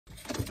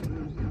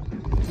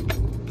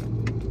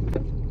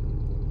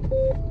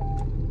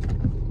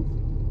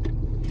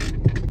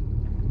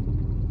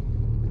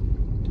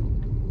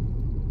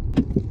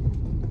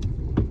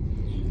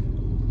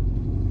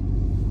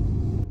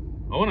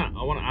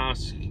I want to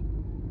ask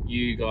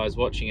you guys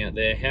watching out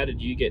there, how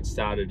did you get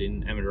started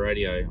in amateur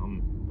radio?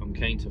 I'm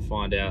keen to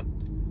find out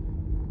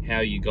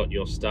how you got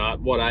your start,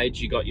 what age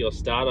you got your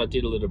start. I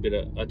did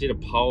a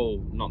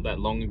poll not that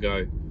long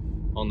ago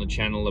on the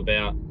channel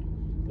about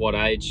what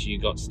age you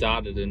got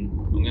started, and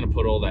I'm going to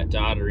put all that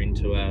data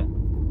into a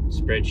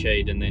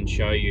spreadsheet and then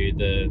show you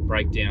the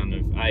breakdown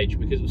of age,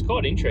 because it was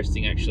quite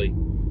interesting actually.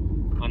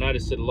 I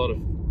noticed that a lot of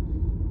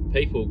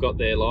people got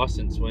their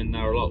license when they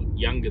were a lot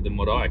younger than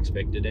what I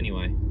expected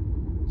anyway.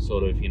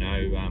 Sort of, you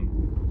know,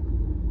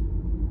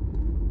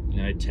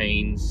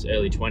 teens,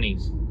 early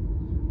 20s.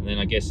 And then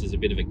I guess there's a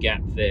bit of a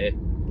gap there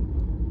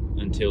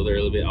until they're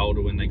a little bit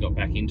older when they got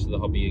back into the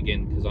hobby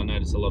again, because I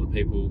noticed a lot of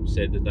people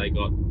said that they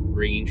got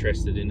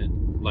re-interested in it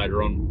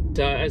later on.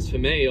 So as for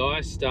me,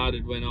 I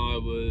started when I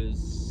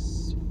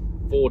was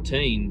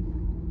 14.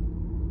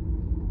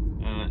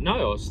 No,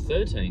 I was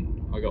 13.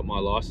 I got my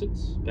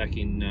license back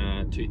in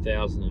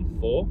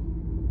 2004,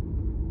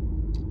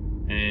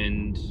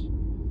 and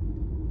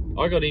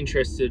I got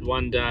interested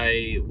one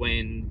day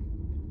when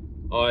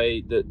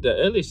the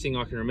earliest thing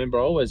I can remember,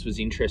 I always was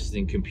interested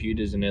in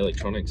computers and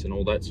electronics and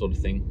all that sort of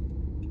thing.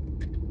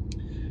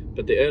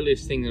 But the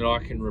earliest thing that I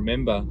can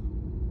remember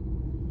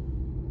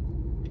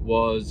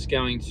was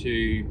going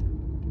to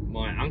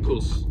my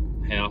uncle's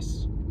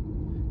house,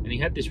 and he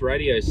had this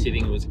radio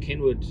sitting. It was a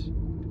Kenwood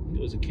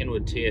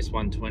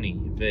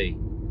TS120V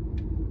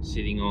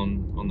sitting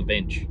on the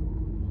bench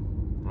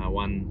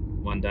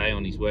one day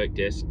on his work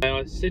desk.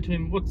 I said to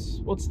him, what's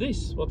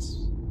this?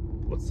 What's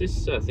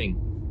this thing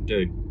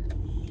do?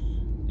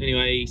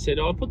 Anyway, he said,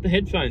 I'll put the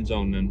headphones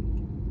on and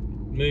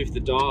move the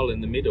dial in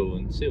the middle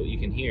and see what you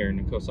can hear. And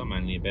of course, I'm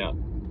only about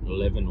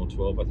 11 or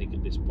 12, I think,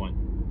 at this point.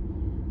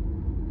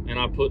 And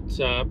I put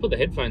the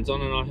headphones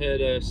on, and I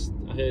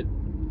heard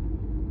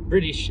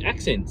British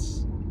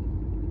accents.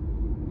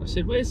 I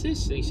said, "Where's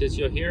this?" And he says,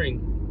 "You're hearing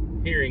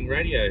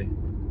radio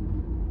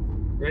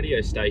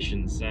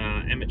stations,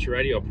 amateur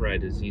radio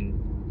operators in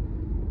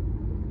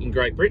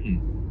Great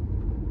Britain."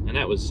 And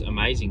that was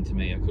amazing to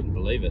me. I couldn't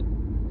believe it.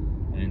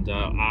 And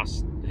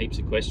asked heaps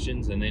of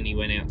questions, and then he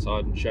went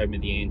outside and showed me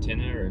the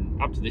antenna.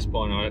 And up to this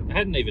point, I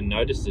hadn't even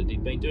noticed it.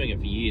 He'd been doing it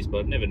for years,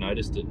 but I'd never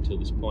noticed it until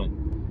this point.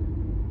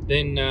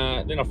 Then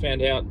I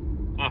found out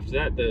after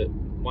that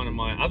one of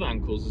my other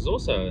uncles is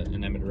also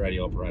an amateur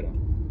radio operator,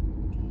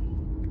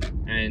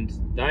 and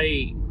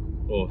he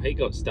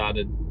got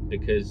started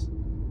because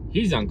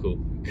his uncle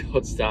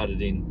got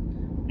started in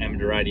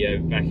amateur radio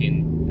back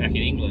in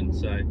England.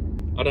 So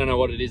I don't know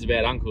what it is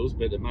about uncles,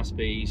 but it must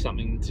be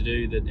something to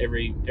do that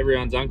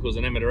everyone's uncle's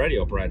an amateur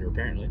radio operator,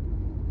 apparently,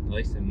 at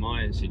least in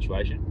my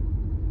situation.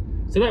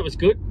 So that was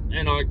good,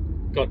 and I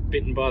got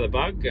bitten by the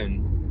bug,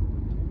 and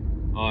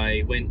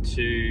I went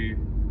to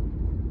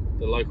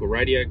the local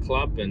radio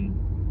club and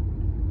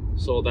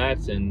saw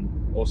that, and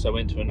also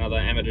went to another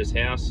amateur's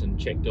house and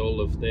checked all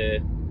of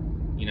their,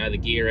 the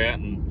gear out,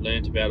 and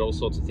learnt about all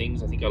sorts of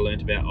things. I think I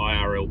learnt about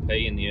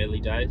IRLP in the early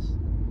days,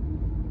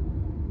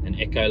 and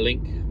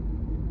Echolink,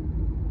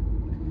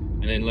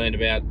 and then learned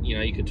about,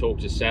 you could talk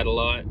to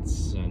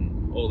satellites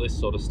and all this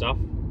sort of stuff,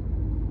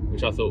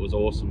 which I thought was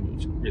awesome. It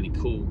was really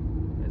cool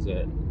as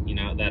at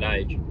that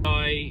age.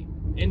 I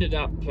ended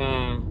up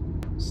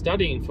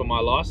studying for my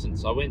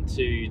license. I went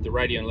to the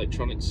radio and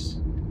electronics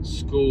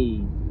school,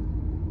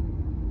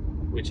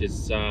 which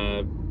has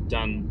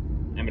done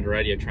amateur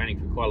radio training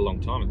for quite a long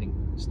time. I think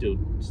still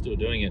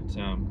doing it.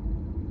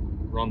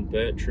 Ron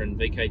Bertrand,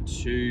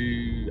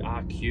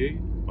 VK2RQ.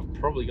 I've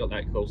probably got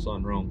that call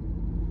sign wrong.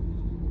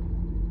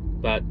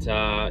 But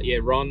yeah,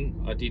 Ron,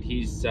 I did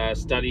his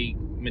study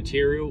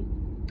material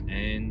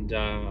and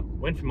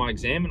went for my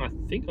exam, and I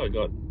think I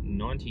got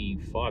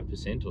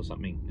 95% or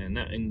something.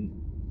 And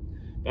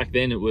back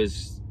then it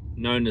was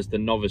known as the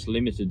Novice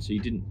Limited, so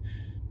you didn't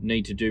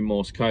need to do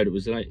Morse code. It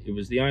was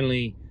the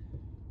only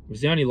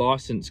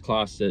license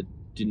class that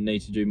didn't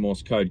need to do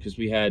Morse code, because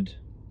we had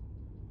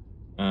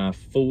I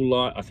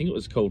think it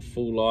was called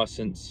full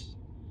license,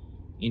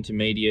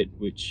 intermediate,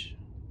 which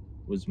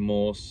was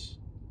Morse,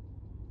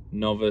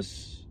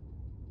 novice,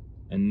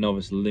 and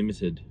Novice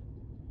Limited,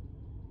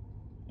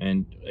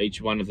 and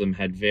each one of them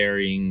had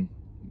varying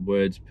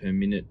words per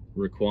minute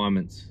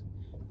requirements.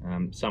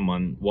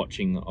 Someone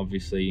watching,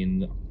 obviously,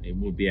 it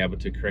would be able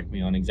to correct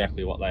me on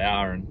exactly what they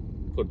are and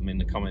put them in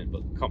the comments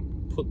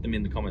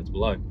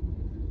below.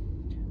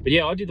 But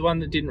yeah, I did the one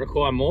that didn't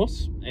require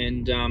Morse,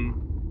 and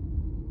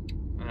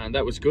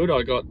that was good.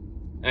 I got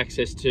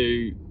access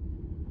to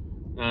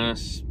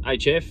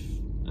HF.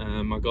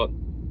 I got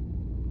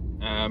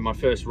my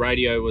first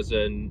radio was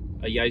a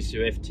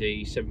Yaesu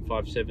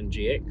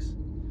FT757GX.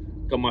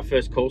 Got my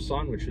first call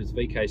sign, which was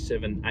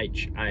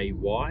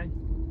VK7HAY.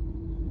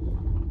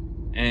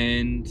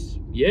 And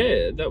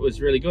yeah, that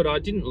was really good. I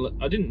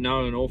didn't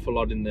know an awful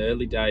lot in the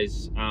early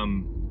days.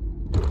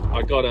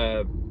 I got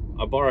a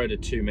I borrowed a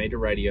 2-meter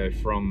radio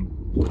from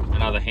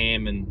another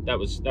ham, and that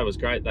was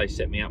great. They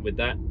set me up with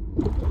that.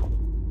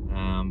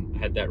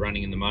 Had that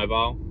running in the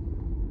mobile.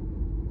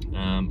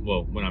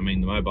 Well, when I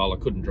mean the mobile, I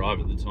couldn't drive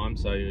at the time,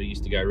 so I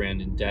used to go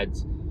around in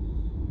Dad's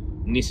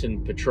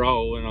Nissan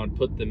Patrol, and I'd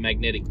put the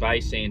magnetic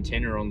base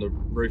antenna on the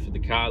roof of the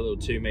car, a little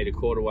 2-meter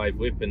quarter wave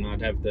whip, and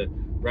I'd have the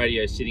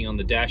radio sitting on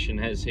the dash,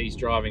 and as he's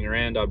driving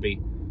around, I'd be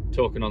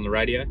talking on the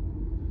radio,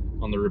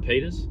 on the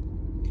repeaters.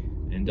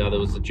 And there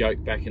was a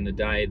joke back in the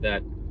day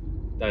that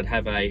they'd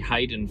have a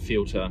Hayden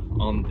filter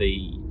on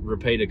the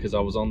repeater because I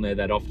was on there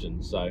that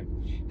often. So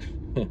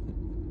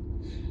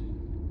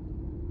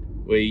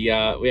we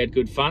had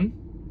good fun.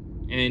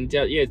 And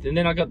yeah, and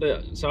then I got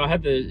I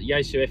had the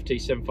Yaesu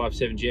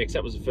FT757GX.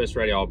 That was the first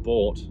radio I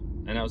bought,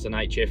 and that was an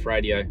HF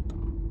radio.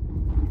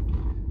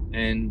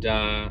 And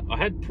I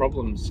had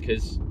problems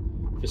because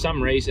for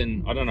some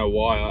reason, I don't know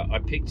why, I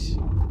picked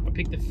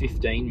the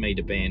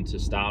 15-meter band to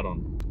start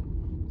on.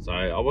 So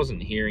I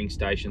wasn't hearing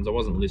stations, I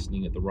wasn't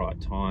listening at the right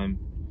time,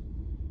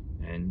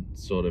 and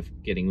sort of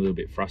getting a little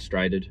bit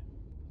frustrated.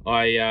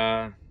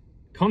 I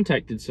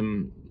contacted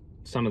some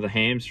of the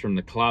hams from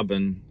the club,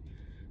 and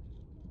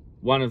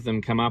one of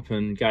them come up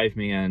and gave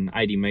me an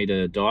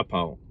 80-meter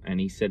dipole, and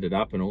he set it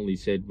up, and all he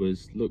said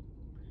was, look,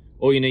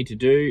 all you need to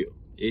do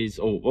is,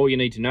 or all you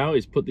need to know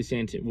is we'll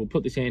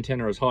put this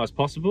antenna as high as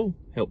possible.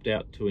 Helped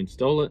out to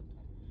install it.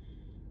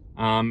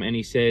 And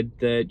he said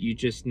that you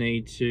just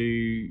need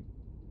to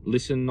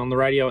listen on the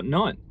radio at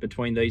night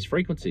between these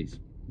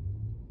frequencies.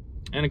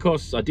 And of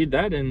course I did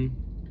that and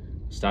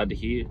started to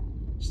hear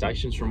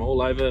stations from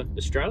all over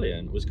Australia,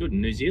 and it was good.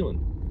 In New Zealand,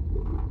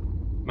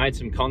 made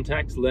some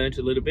contacts, learnt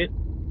a little bit,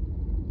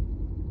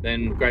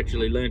 then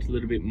gradually learnt a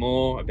little bit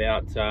more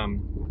about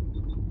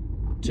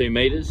 2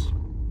 meters.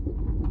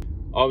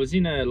 I was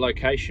in a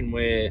location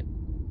where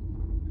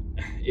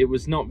it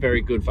was not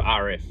very good for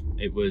RF.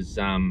 It was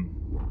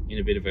in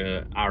a bit of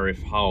a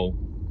RF hole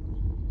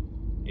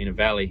in a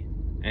valley,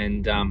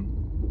 and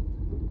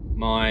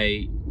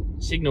my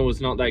signal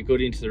was not that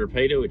good into the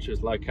repeater, which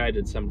was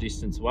located some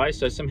distance away.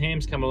 So some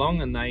hams come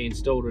along and they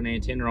installed an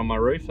antenna on my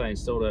roof. They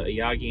installed a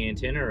Yagi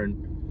antenna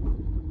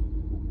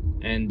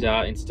and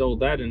installed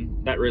that,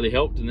 and that really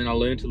helped. And then I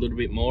learned a little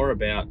bit more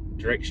about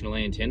directional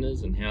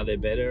antennas and how they're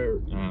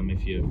better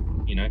if you're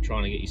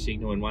trying to get your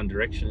signal in one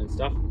direction and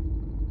stuff.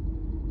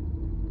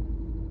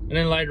 And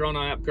then later on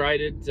I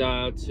upgraded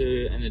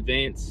to an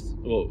advanced,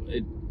 well,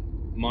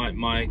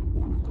 my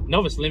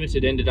Novice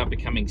Limited ended up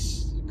becoming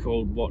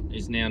called what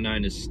is now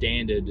known as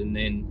Standard, and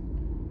then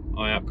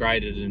I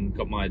upgraded and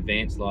got my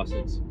advanced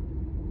license.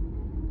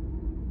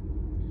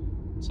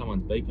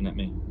 Someone's beeping at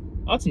me.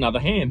 Oh, it's another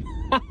ham.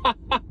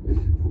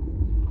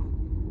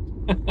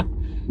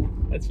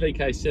 That's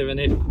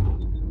VK7F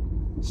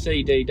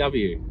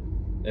CDW.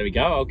 There we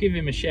go. I'll give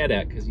him a shout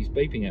out because he's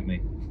beeping at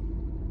me.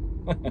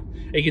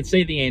 You can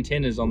see the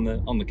antennas on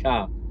the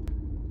car.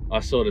 I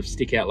sort of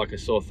stick out like a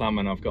sore thumb,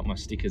 and I've got my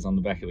stickers on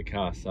the back of the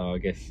car, so I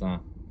guess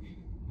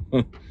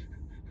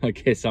I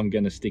guess I'm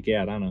gonna stick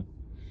out, aren't I?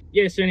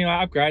 Yeah, so anyway,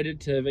 I upgraded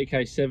to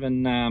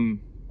VK7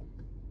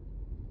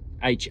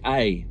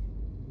 HA,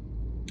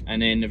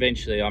 and then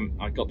eventually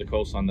I got the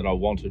call sign that I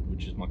wanted,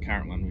 which is my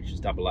current one, which is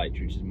Double H,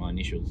 which is my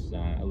initials,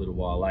 a little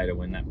while later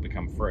when that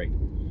became free.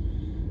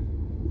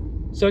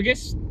 So I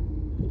guess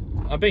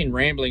I've been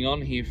rambling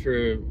on here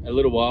for a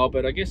little while,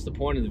 but I guess the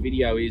point of the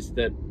video is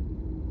that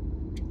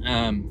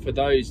for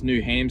those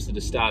new hams that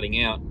are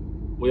starting out,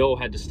 we all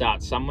had to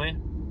start somewhere.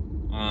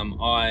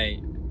 I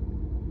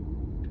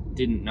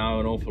didn't know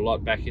an awful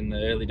lot back in the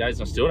early days,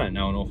 and I still don't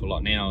know an awful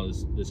lot now.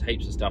 There's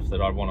heaps of stuff that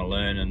I want to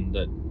learn and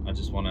that I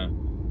just want to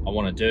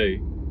do.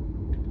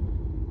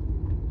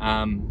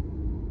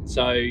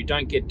 So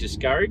don't get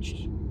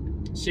discouraged.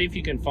 See if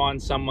you can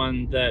find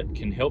someone that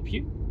can help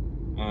you,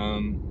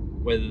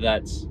 whether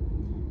that's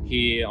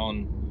here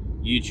on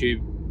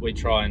YouTube. We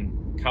try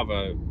and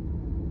cover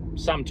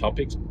some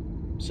topics,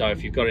 so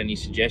if you've got any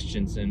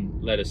suggestions, then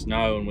let us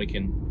know and we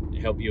can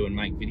help you and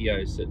make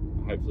videos that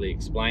hopefully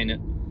explain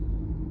it.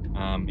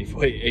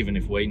 Even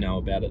if we know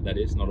about it, that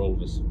is. Not all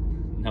of us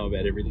know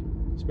about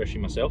everything, especially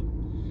myself.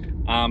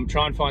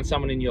 Try and find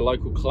someone in your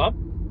local club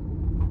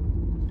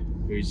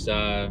who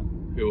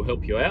will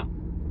help you out.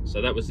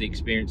 So that was the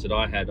experience that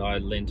I had. I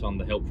lent on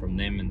the help from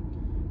them, and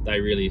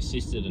they really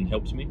assisted and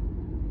helped me.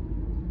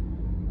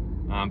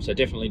 So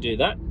definitely do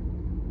that,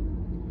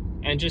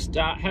 and just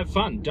have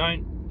fun.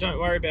 Don't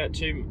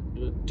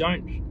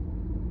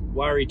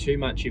worry too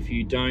much if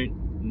you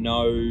don't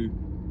know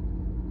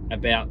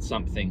about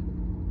something,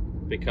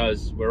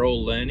 because we're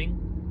all learning.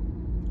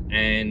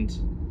 And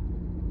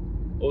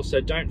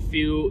also, don't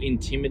feel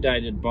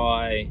intimidated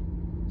by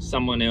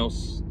someone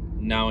else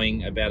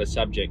knowing about a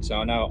subject. So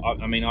I know,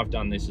 I mean, I've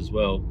done this as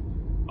well.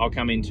 I'll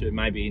come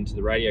maybe into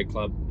the radio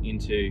club,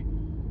 into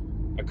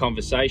a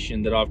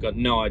conversation that I've got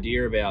no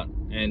idea about,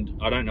 and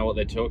I don't know what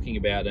they're talking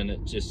about, and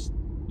it just,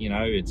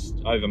 it's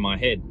over my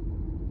head.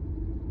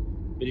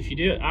 But if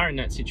you are in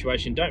that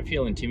situation, don't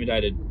feel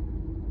intimidated.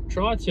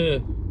 Try to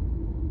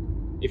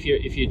if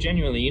you're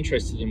genuinely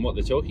interested in what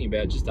they're talking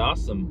about, just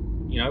ask them,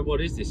 you know,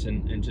 what is this,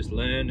 and just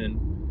learn, and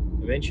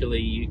eventually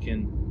you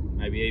can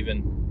maybe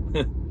even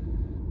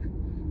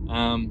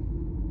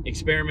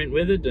experiment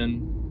with it,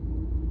 and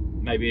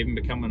maybe even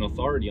become an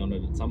authority on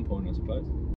it at some point, I suppose.